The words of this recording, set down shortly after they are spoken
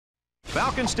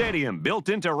Falcon Stadium, built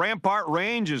into Rampart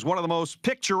Range, is one of the most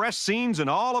picturesque scenes in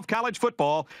all of college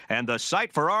football and the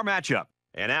site for our matchup.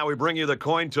 And now we bring you the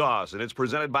coin toss, and it's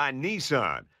presented by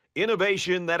Nissan.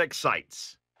 Innovation that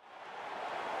excites.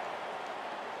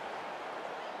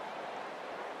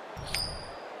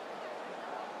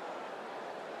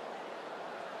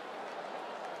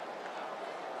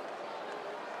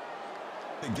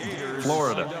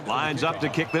 Florida lines up to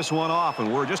kick this one off,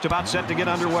 and we're just about set to get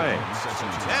underway.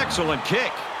 Excellent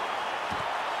kick.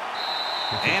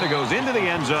 And it goes into the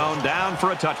end zone, down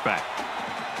for a touchback.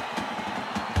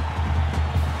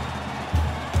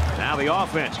 Now the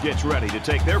offense gets ready to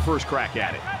take their first crack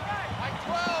at it.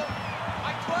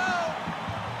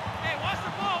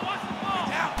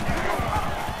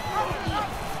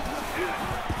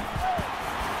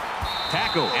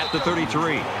 Tackle at the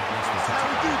 33.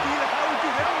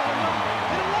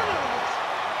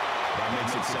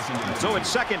 So it's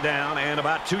second down and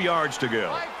about 2 yards to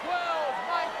go.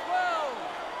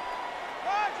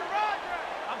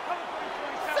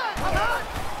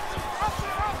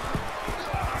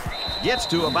 Gets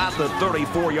to about the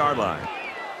 34-yard line.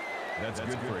 That's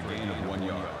good for a gain of 1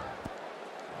 yard.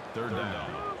 Third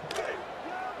down.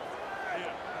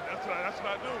 That's what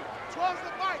I do. 12's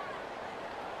the fight.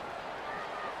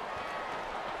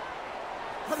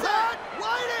 Set,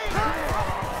 waiting.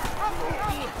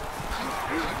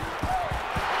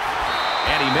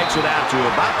 And he makes it out to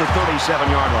about the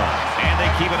 37-yard line. And they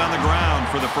keep it on the ground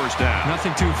for the first down.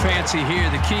 Nothing too fancy here.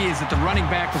 The key is that the running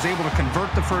back was able to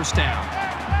convert the first down.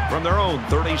 From their own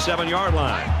 37-yard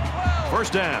line.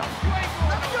 First down.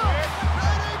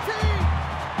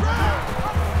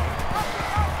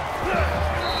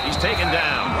 He's taken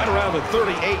down right around the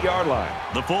 38-yard line.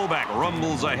 The fullback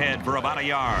rumbles ahead for about a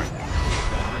yard.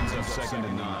 That brings up second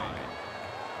and 9.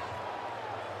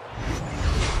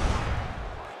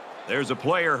 There's a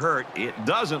player hurt. It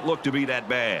doesn't look to be that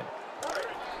bad.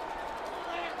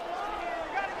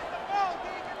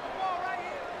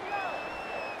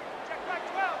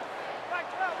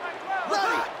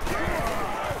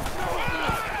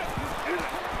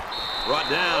 Brought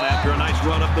down after a nice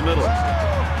run up the middle.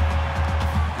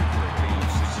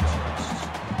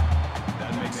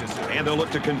 And they'll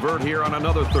look to convert here on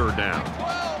another third down.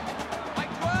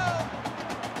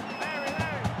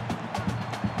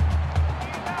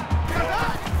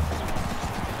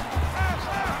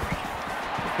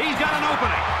 He's got an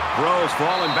opening. Throws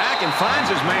falling back and finds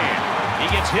his man. He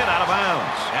gets hit out of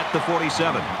bounds at the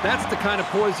 47. That's the kind of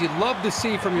poise you'd love to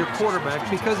see from your quarterback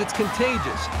because it's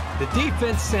contagious. The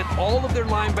defense sent all of their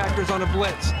linebackers on a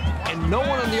blitz, and no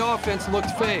one on the offense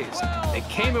looked phased. They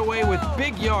came away with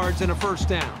big yards and a first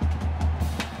down.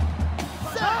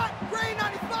 Set, Gray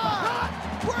 95.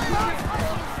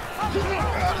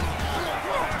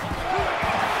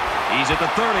 He's at the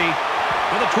 30,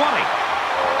 to the 20.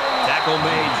 Tackle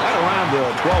made right around the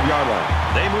 12-yard line.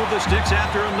 They move the sticks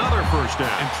after another first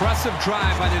down. Impressive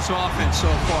drive by this offense so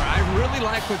far. I really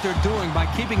like what they're doing by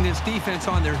keeping this defense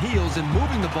on their heels and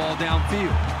moving the ball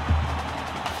downfield.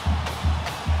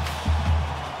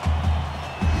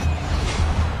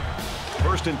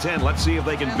 First and 10. Let's see if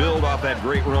they can build off that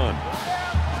great run.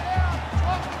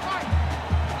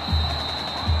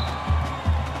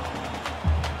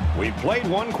 We've played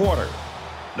one quarter.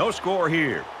 No score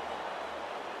here.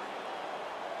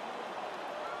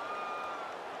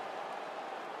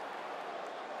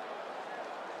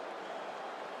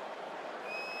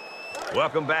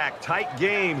 Welcome back. Tight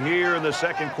game here in the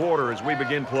second quarter as we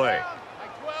begin play.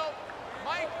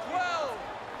 Mike 12.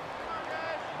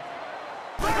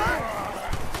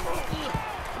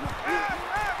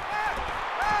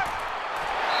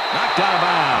 Knocked out of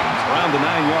bounds around the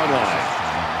 9-yard line.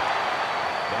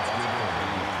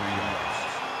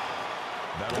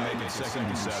 That'll make it second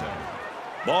and 7.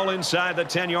 Ball inside the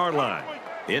 10-yard line.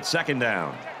 It's second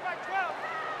down.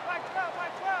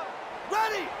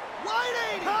 Ready,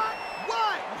 waiting.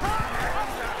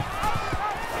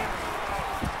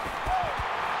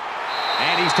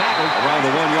 And he's tackled around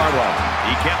the 1-yard line.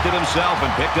 He kept it himself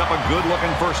and picked up a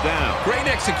good-looking first down. Great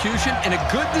execution and a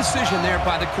good decision there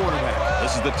by the quarterback.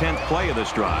 This is the 10th play of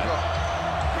this drive.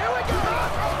 Here we go.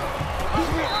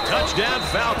 Touchdown,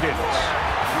 Falcons.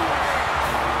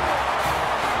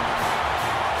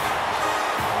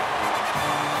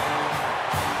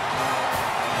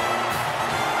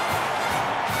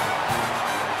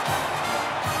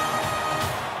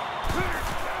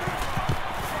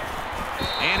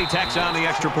 And he tacks on the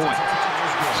extra point.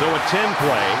 So a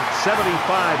 10-play,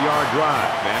 75-yard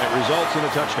drive, and it results in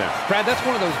a touchdown. Brad, that's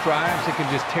one of those drives that can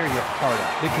just tear your heart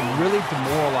out. They can really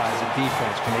demoralize a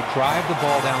defense when they drive the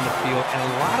ball down the field, and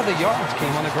a lot of the yards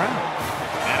came on the ground.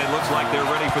 And it looks Looks like they're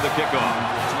ready for the kickoff.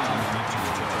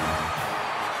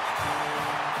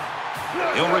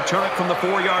 He'll return it from the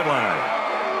 4-yard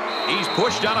line. He's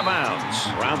pushed out of bounds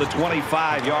around the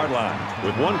 25-yard line.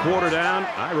 With one quarter down,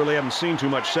 I really haven't seen too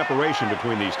much separation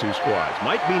between these two squads.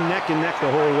 Might be neck and neck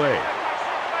the whole way.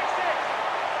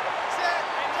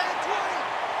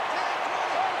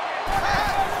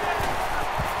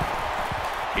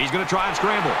 He's going to try and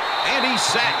scramble, and he's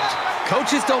sacked.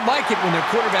 Coaches don't like it when their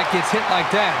quarterback gets hit like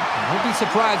that. I won't be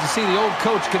surprised to see the old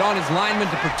coach get on his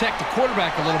lineman to protect the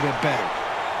quarterback a little bit better.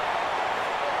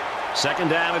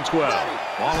 Second down and 12.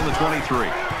 Ball on the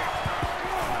 23.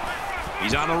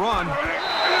 He's on the run,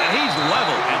 and he's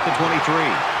level at the 23.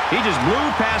 He just blew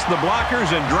past the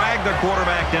blockers and dragged the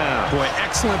quarterback down. Boy,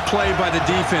 excellent play by the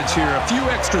defense here. A few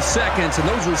extra seconds, and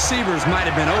those receivers might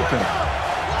have been open.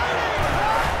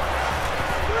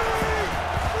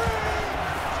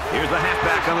 Here's the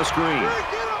halfback on the screen.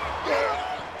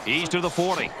 He's to the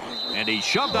 40, and he's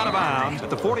shoved out of bounds at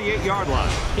the 48-yard line.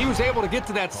 He was able to get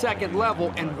to that second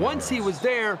level, and once he was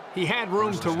there, he had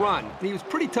room to run. He was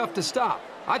pretty tough to stop.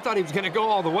 I thought he was going to go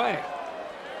all the way.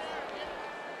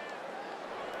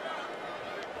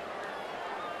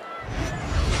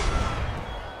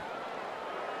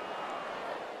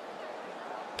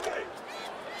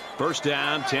 First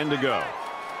down, 10 to go.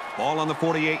 Ball on the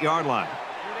 48-yard line.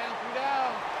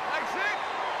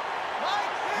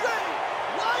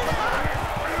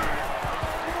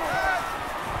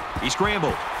 He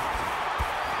scrambled.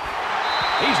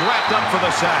 He's wrapped up for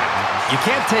the sack. You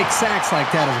can't take sacks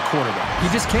like that as a quarterback. You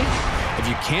just can't. If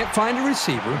you can't find a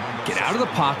receiver, get out of the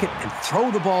pocket and throw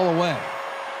the ball away.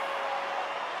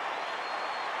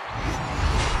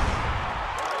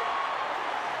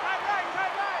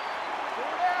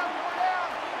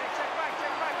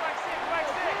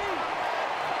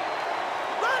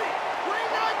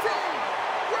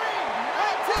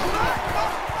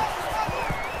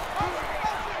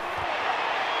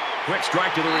 Quick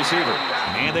strike to the receiver.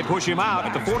 And they push him out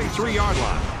at the 43-yard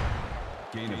line.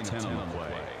 Gain of 10 on the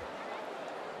play.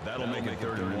 That'll make it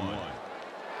 3rd and 1.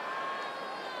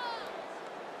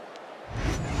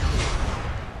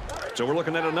 So we're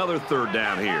looking at another third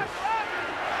down here.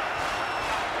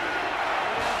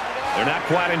 They're not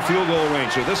quite in field goal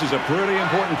range, so this is a pretty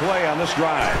important play on this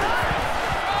drive.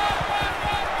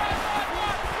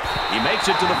 He makes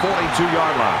it to the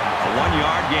 42-yard line. A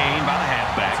 1-yard gain by the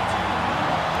halfback.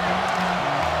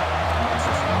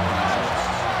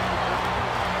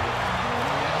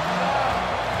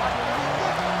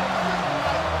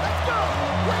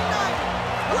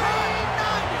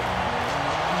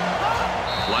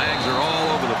 Flags are all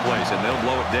over the place, and they'll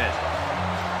blow it dead.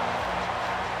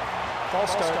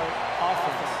 False start,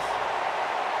 offense.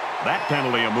 That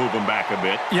penalty will move them back a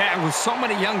bit. Yeah, with so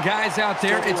many young guys out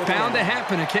there, it's bound to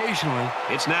happen occasionally.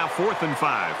 It's now 4th and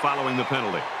 5 following the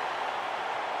penalty.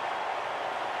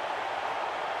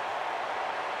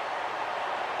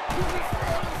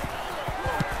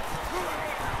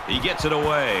 He gets it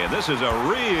away, and this is a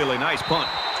really nice punt.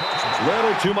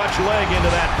 Little too much leg into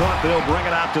that punt. They'll bring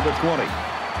it out to the 20.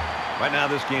 Right now,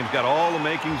 this game's got all the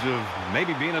makings of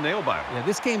maybe being a nail-biter. Yeah,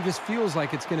 this game just feels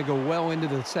like it's going to go well into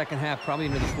the second half, probably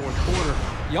into the fourth quarter.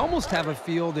 You almost have a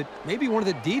feel that maybe one of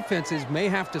the defenses may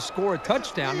have to score a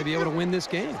touchdown to be able to win this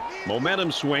game.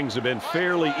 Momentum swings have been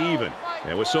fairly even.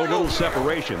 And with so little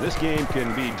separation, this game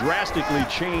can be drastically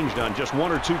changed on just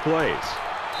 1 or 2 plays.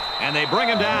 And they bring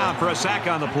him down for a sack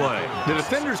on the play. The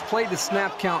defenders played the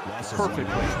snap count perfectly.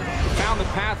 They found the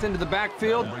path into the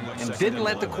backfield and didn't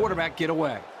let the quarterback get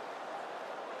away.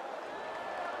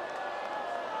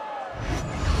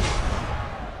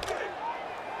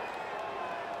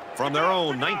 From their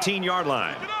own 19-yard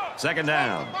line. Second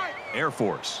down. Air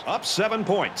Force up 7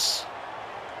 points.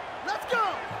 Let's go.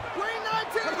 Green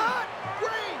 19 hot.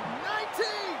 Green 19.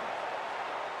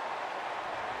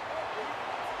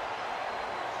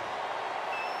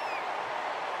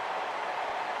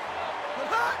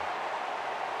 Hot.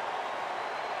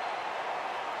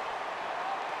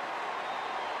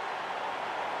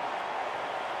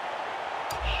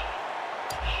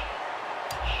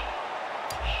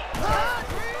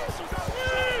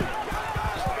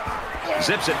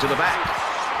 Zips it to the back.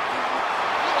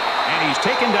 And he's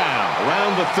taken down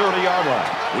around the 30-yard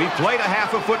line. We've played a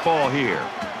half of football here.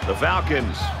 The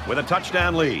Falcons with a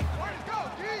touchdown lead.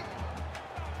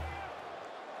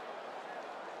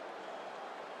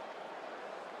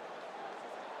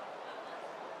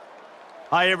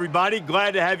 Hi, everybody.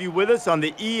 Glad to have you with us on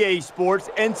the EA Sports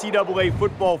NCAA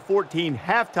Football 14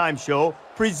 halftime show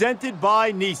presented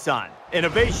by Nissan.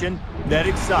 Innovation that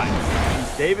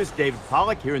excites. Davis, David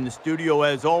Pollack here in the studio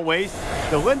as always.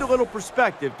 to lend a little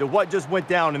perspective to what just went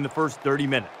down in the first 30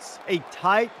 minutes. A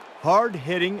tight,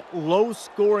 hard-hitting,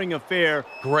 low-scoring affair.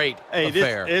 Great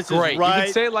affair. This Great. Is right, you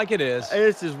can say it like it is.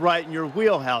 This is right in your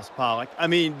wheelhouse, Pollock. I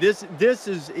mean, this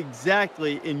is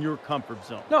exactly in your comfort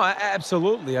zone. No,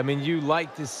 absolutely. I mean, you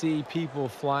like to see people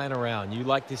flying around. You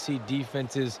like to see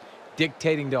defenses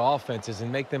dictating to offenses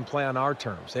and make them play on our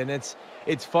terms. And it's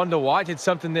fun to watch. It's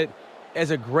something that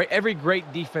every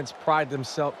great defense prides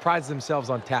themselves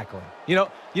on tackling. You know,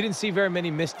 you didn't see very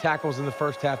many missed tackles in the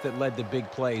first half that led to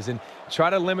big plays, and try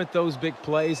to limit those big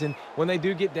plays, and when they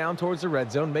do get down towards the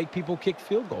red zone, make people kick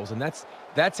field goals. And that's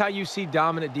how you see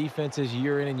dominant defenses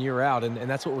year in and year out, and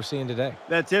that's what we're seeing today.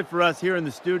 That's it for us here in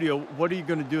the studio. What are you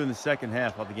going to do in the second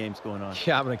half while the game's going on?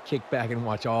 Yeah, I'm going to kick back and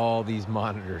watch all these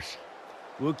monitors.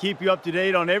 We'll keep you up to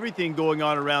date on everything going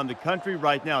on around the country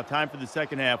right now. Time for the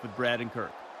second half with Brad and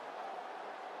Kirk.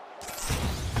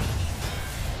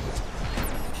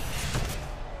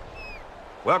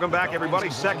 Welcome back, everybody.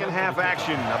 Second half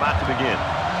action about to begin.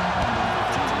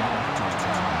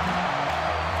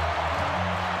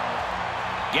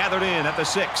 Gathered in at the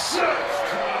 6.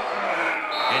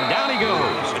 And down he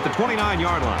goes at the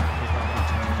 29-yard line.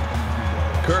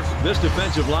 Kirk, this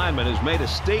defensive lineman has made a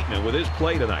statement with his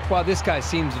play tonight. Well, this guy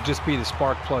seems to just be the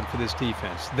spark plug for this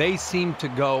defense. They seem to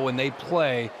go and they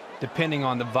play depending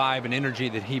on the vibe and energy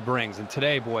that he brings. And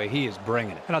today, boy, he is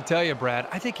bringing it. And I'll tell you, Brad,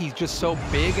 I think he's just so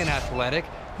big and athletic.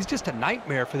 He's just a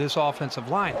nightmare for this offensive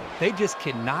line. They just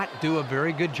cannot do a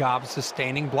very good job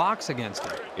sustaining blocks against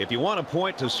him. If you want to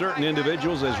point to certain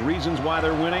individuals as reasons why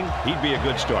they're winning, he'd be a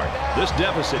good start. This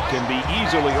deficit can be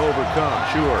easily overcome,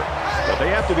 sure. But they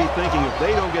have to be thinking if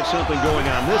they don't get something going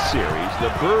on this series,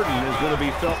 the burden is going to be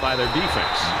felt by their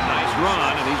defense. Nice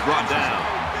run, and he's brought down.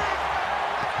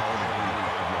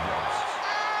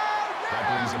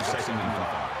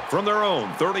 From their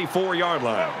own 34-yard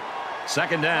line.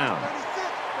 Second down.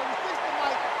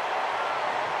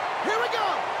 Here we go.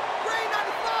 Green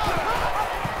 95.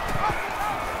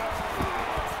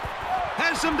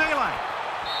 Has some daylight.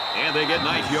 And they get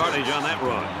nice yardage on that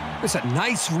run. It's a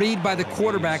nice read by the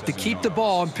quarterback to keep the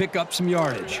ball and pick up some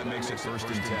yardage. That makes it first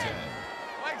and 10.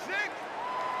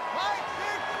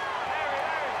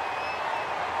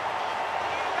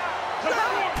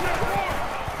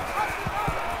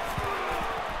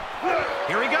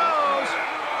 Here he goes.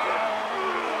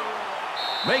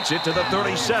 Makes it to the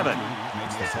 37.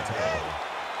 Makes the tackle.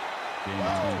 Gain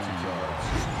of 22 yards.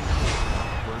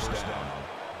 First down.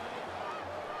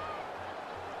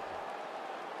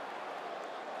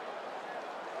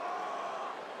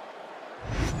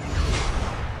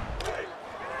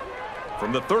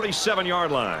 From the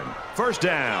 37-yard line. First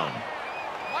down.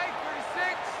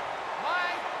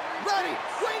 Ready.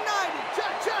 Green 90.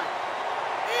 Check, check.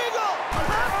 Eagle.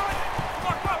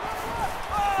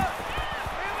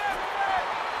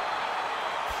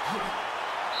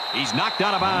 He's knocked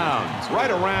out of bounds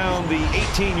right around the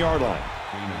 18-yard line.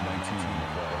 Gain of 19 on the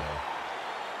play.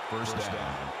 First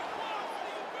down.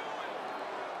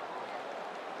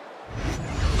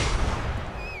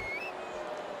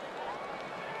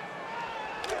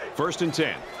 First and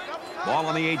 10. Ball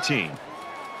on the 18. 3 down.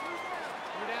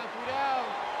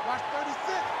 Watch 36.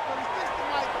 36 to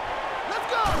Mike. Let's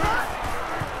go.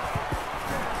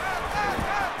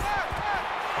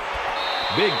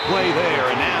 Big play there,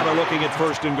 and now they're looking at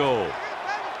first and goal.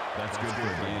 That's good for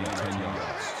a gain of 10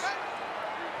 yards.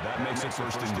 That makes it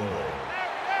first and goal.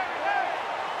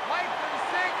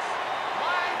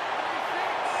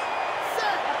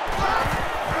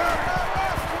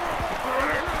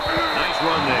 Nice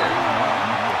run there.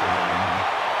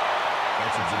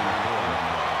 That's a gain of 4.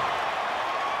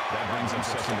 That brings him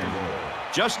second and goal.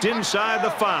 Just inside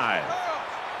the 5.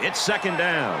 It's second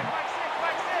down.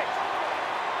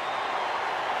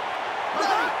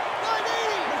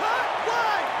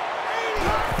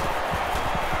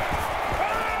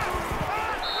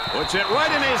 Puts it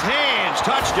right in his hands.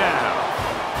 Touchdown.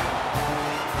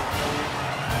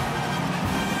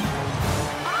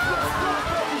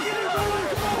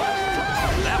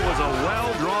 That was a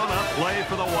well-drawn-up play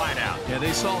for the wideout. Yeah,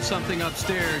 they saw something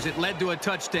upstairs. It led to a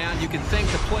touchdown. You can thank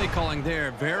the play calling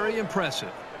there. Very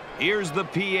impressive. Here's the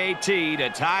PAT to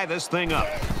tie this thing up.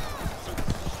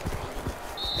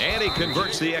 And he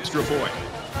converts the extra point.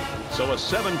 So a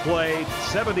 7-play,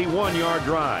 71-yard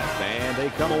drive, and they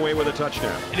come away with a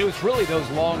touchdown. And it was really those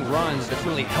long runs that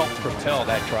really helped propel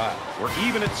that drive. We're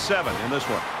even at 7 in this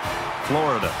one.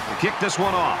 Florida will kick this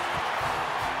one off.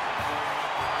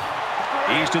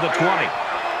 He's to the 20.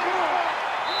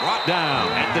 Brought down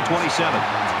at the 27.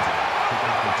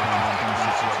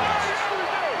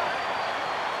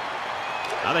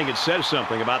 I think it says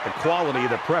something about the quality of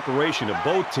the preparation of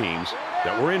both teams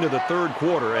that we're into the third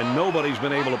quarter and nobody's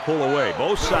been able to pull away.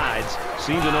 Both sides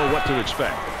seem to know what to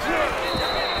expect.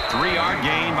 3-yard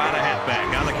gain by the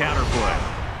halfback on the counter play.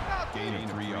 Gaining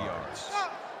 3 yards.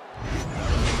 That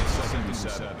will make it 2nd and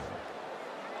 7.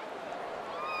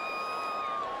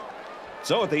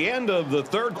 So at the end of the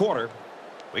third quarter,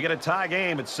 we get a tie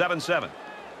game at 7-7.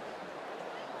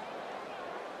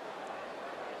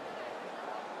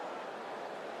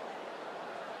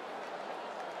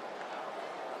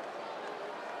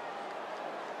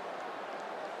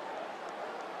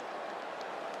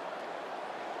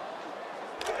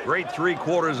 Great 3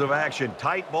 quarters of action,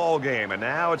 tight ball game, and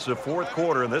now it's the fourth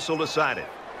quarter, and this will decide it.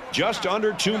 Just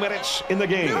under 2 minutes in the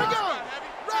game. Here we go.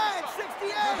 Red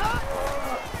 68.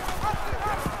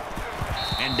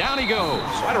 And down he goes,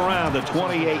 right around the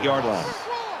 28-yard line.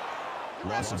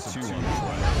 Loss of 2 on the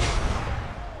play.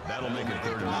 That'll make it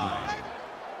 3rd and 9.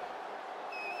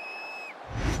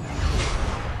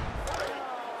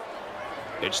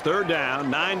 It's 3rd down,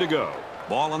 9 to go.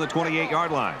 Ball on the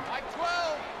 28-yard line.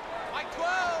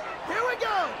 Here we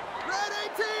go. Red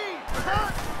 18.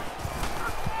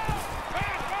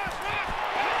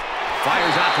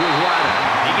 Fires out to his right.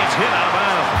 He gets hit out of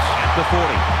bounds at the 40.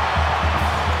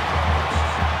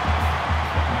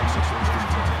 Makes it 1st and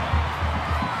 10.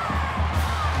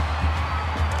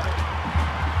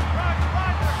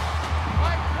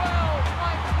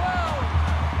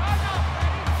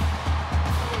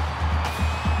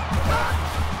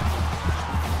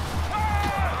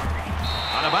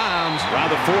 Out of bounds around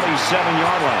the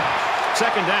 47-yard line.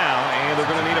 2nd down, and they're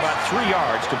going to need about 3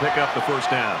 yards to pick up the first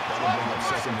down. That'll bring up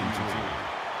 2nd and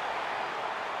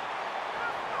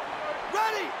 2.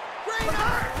 Ready. Green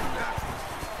up.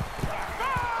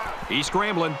 He's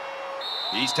scrambling.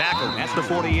 He's tackled at the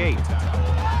 48. Gain of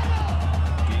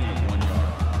 1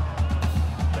 yard.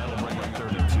 That'll bring up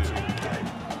 3rd and 2.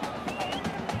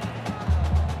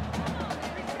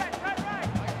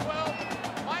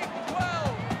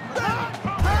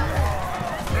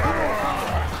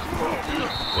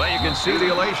 Well, you can see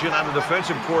the elation on the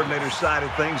defensive coordinator's side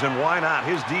of things, and why not?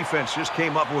 His defense just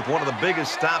came up with one of the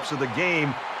biggest stops of the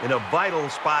game in a vital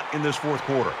spot in this fourth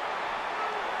quarter.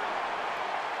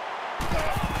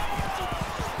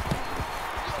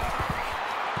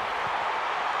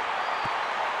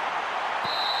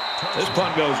 This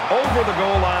punt goes over the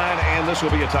goal line, and this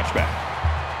will be a touchback.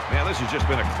 Man, this has just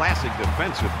been a classic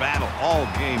defensive battle all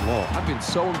game long. I've been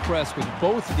so impressed with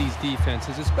both of these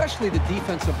defenses, especially the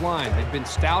defensive line. They've been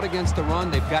stout against the run.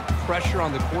 They've got pressure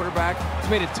on the quarterback. It's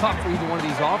made it tough for either one of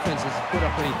these offenses to put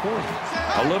up any points.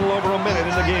 A little over a minute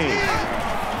in the game.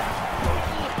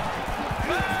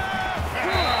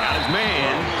 Got his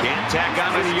man. Can't tack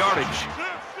on any yardage.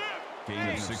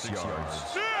 Gain of 6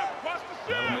 yards.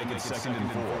 That'll make it 2nd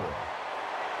and 4.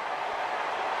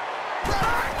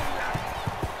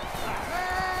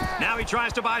 Now he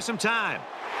tries to buy some time.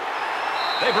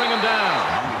 They bring him down.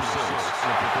 Number 6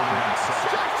 after 49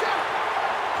 seconds.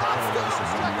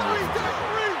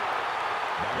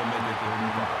 That'll make it 3rd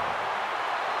and 5.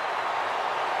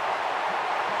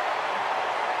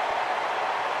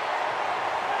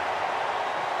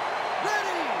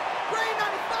 Ready. Green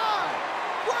 95.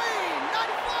 Green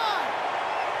 95.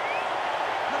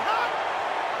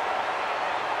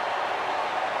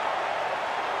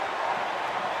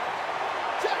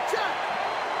 Check.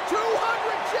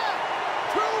 200 check.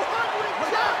 200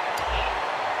 check.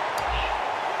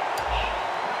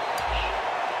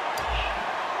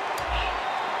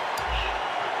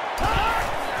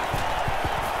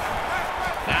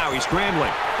 Now he's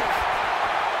scrambling.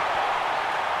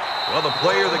 Well, the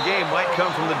player of the game might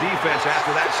come from the defense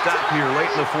after that stop here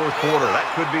late in the fourth quarter. That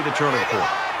could be the turning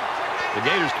point. The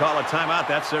Gators call a timeout.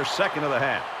 That's their 2nd of the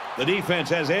half. The defense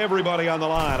has everybody on the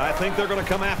line. I think they're going to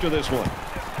come after this one.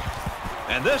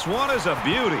 And this one is a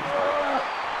beauty.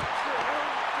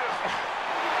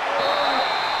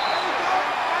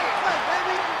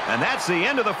 And that's the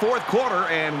end of the fourth quarter,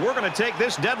 and we're going to take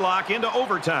this deadlock into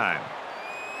overtime.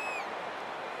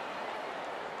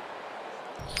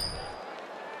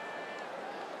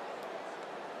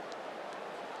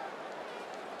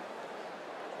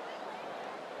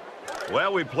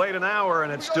 Well, we played an hour,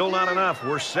 and it's still not enough.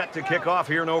 We're set to kick off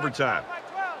here in overtime.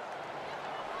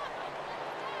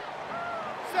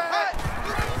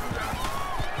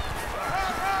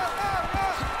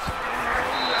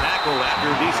 Tackle after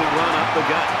a decent run up the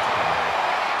gut.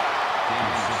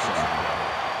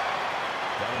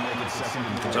 That'll make it 2nd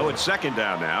and 4. So it's 2nd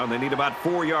down now, and they need about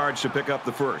 4 yards to pick up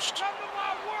the first.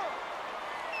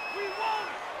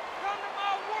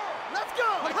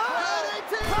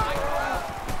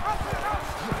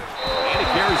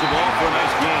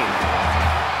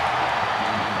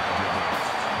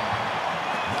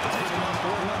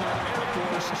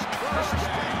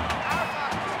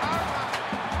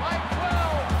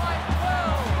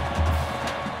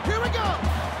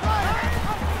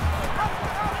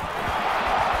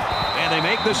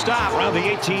 make the stop around the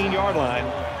 18-yard line.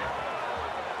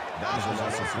 That is a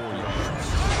loss of 4 yards.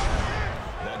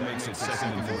 That makes it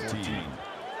 2nd and 14.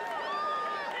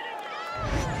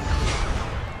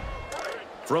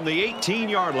 From the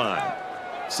 18-yard line.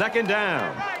 2nd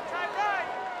down.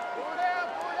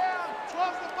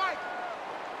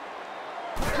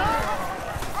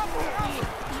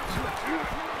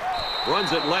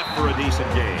 Runs it left for a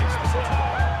decent gain.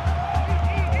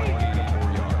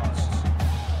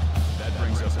 That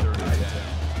brings us 3rd and 10.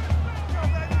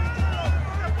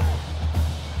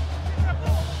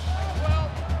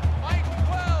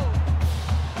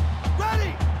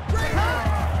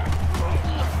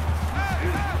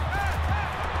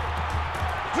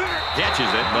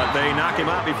 Catches it, but they knock him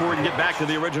out before he can get back to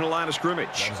the original line of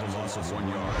scrimmage. That is a loss of 1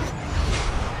 yard.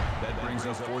 That brings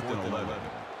us 4th and 11.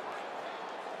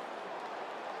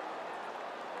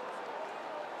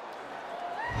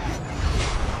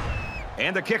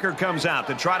 And the kicker comes out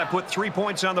to try to put 3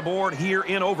 points on the board here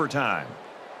in overtime.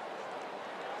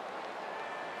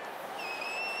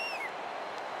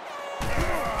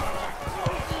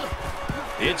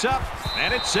 It's up,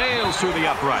 and it sails through the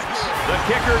uprights. The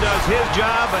kicker does his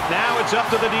job, but now it's up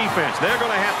to the defense. They're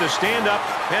going to have to stand up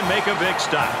and make a big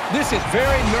stop. This is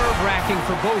very nerve-wracking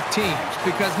for both teams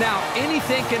because now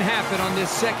anything can happen on this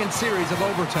second series of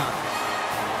overtime.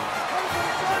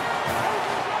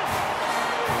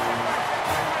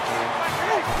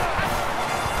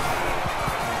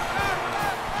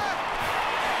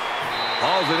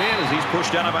 Hauls it in as he's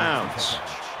pushed out of bounds.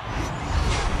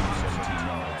 17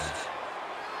 yards.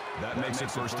 That makes it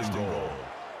 1st and goal.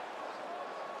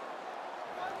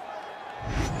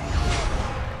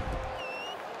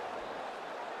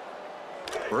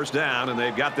 First down, and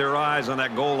they've got their eyes on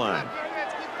that goal line. Keep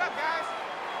it up, guys.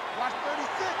 Watch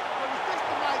 36. 36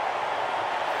 tonight.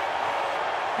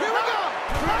 Here we go.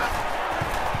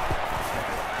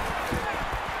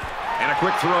 And a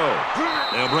quick throw.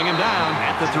 They'll bring him down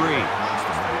at the 3.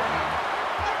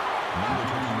 Number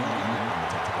 21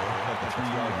 at the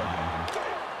 3-yard line.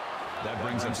 That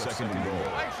brings him 2nd and goal.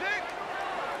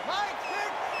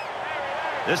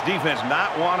 This defense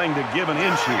not wanting to give an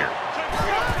inch here.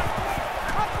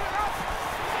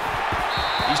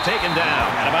 He's taken down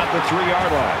at about the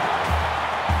 3-yard line.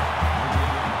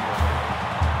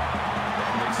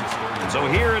 So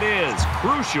here it is,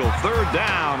 crucial 3rd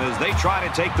down as they try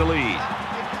to take the lead.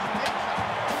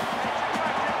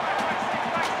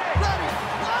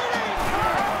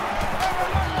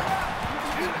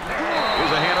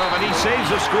 Here's a handoff, and he saves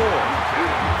the score.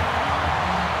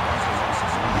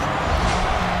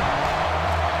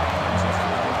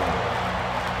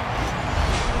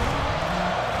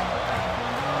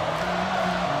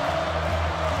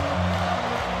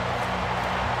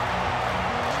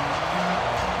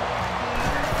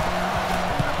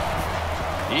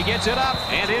 He gets it up,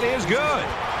 and it is good.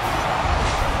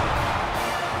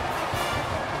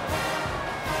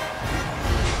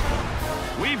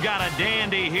 We've got a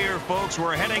dandy here, folks.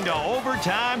 We're heading to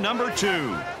overtime number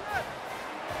 2.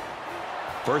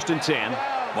 1st and 10.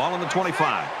 Ball on the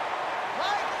 25.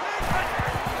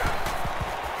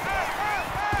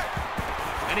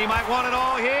 And he might want it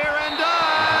all here, and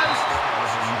does.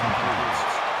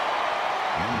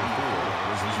 Number 4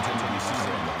 was the intended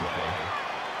receiver on the play.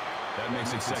 That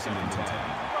makes it 2nd and 10.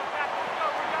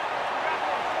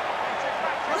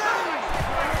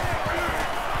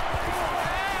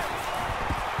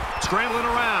 Scrambling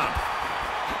around.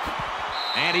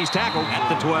 And he's tackled at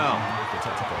the 12.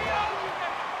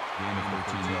 Gain of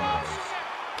 13 yards.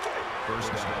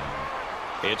 First down.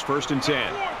 It's 1st and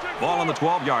 10. Ball on the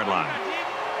 12-yard line.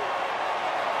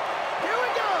 Here we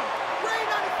go.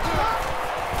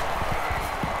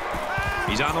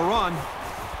 He's on the run.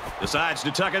 Decides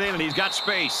to tuck it in, and he's got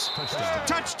space. Touchdown.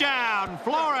 Touchdown,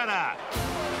 Florida!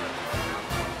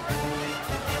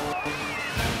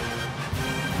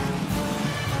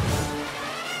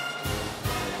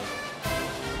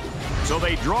 So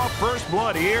they draw first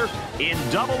blood here in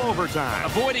double overtime.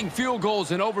 Avoiding field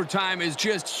goals in overtime is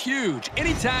just huge.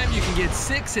 Anytime you can get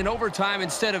 6 in overtime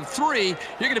instead of 3, you're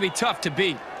going to be tough to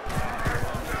beat.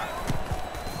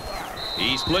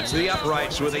 He splits the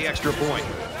uprights with the extra point.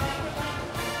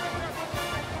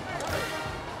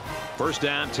 First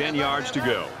down, 10 yards to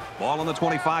go. Ball on the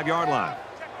 25-yard line.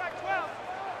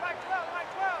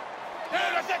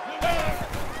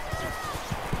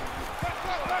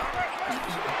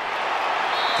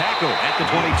 Tackle at the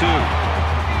 22.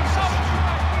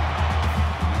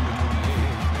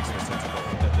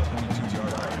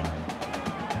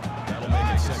 That'll make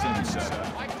it 2nd and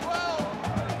 7. Mike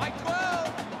 12. Mike 12.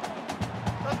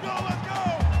 Let's go. Let's go.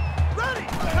 Ready.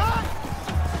 Cut.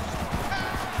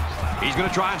 He He's going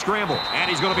to try and scramble, and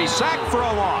he's going to be sacked for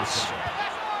a loss.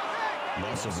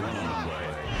 Loss of 1 on the play.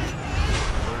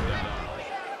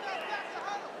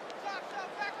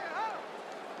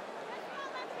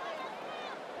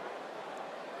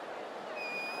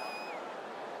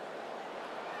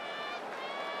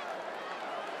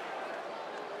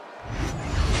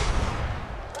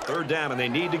 Third down, and they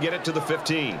need to get it to the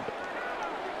 15.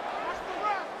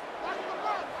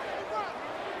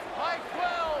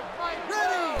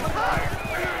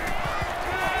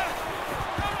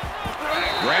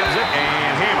 Grabs it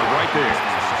and hammered right there.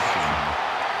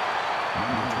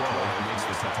 Number 12 makes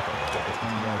the tackle at the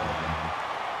 3-yard line.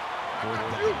 Fourth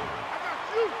down.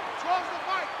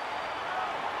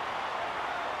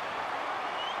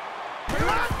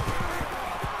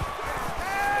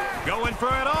 Going for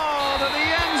it all to the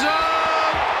end zone.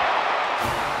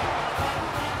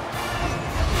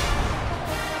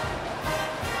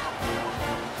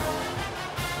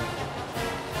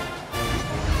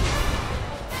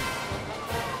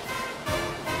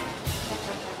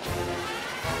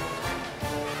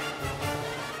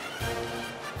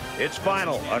 It's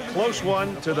final, a close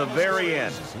one to the very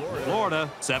end. Florida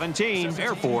 17,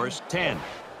 Air Force 10.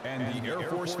 And the Air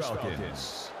Force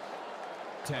Falcons.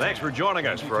 Thanks for joining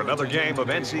us for another game of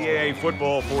NCAA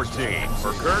Football 14.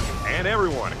 For Kirk and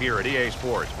everyone here at EA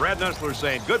Sports, Brad Nussler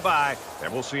saying goodbye,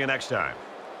 and we'll see you next time.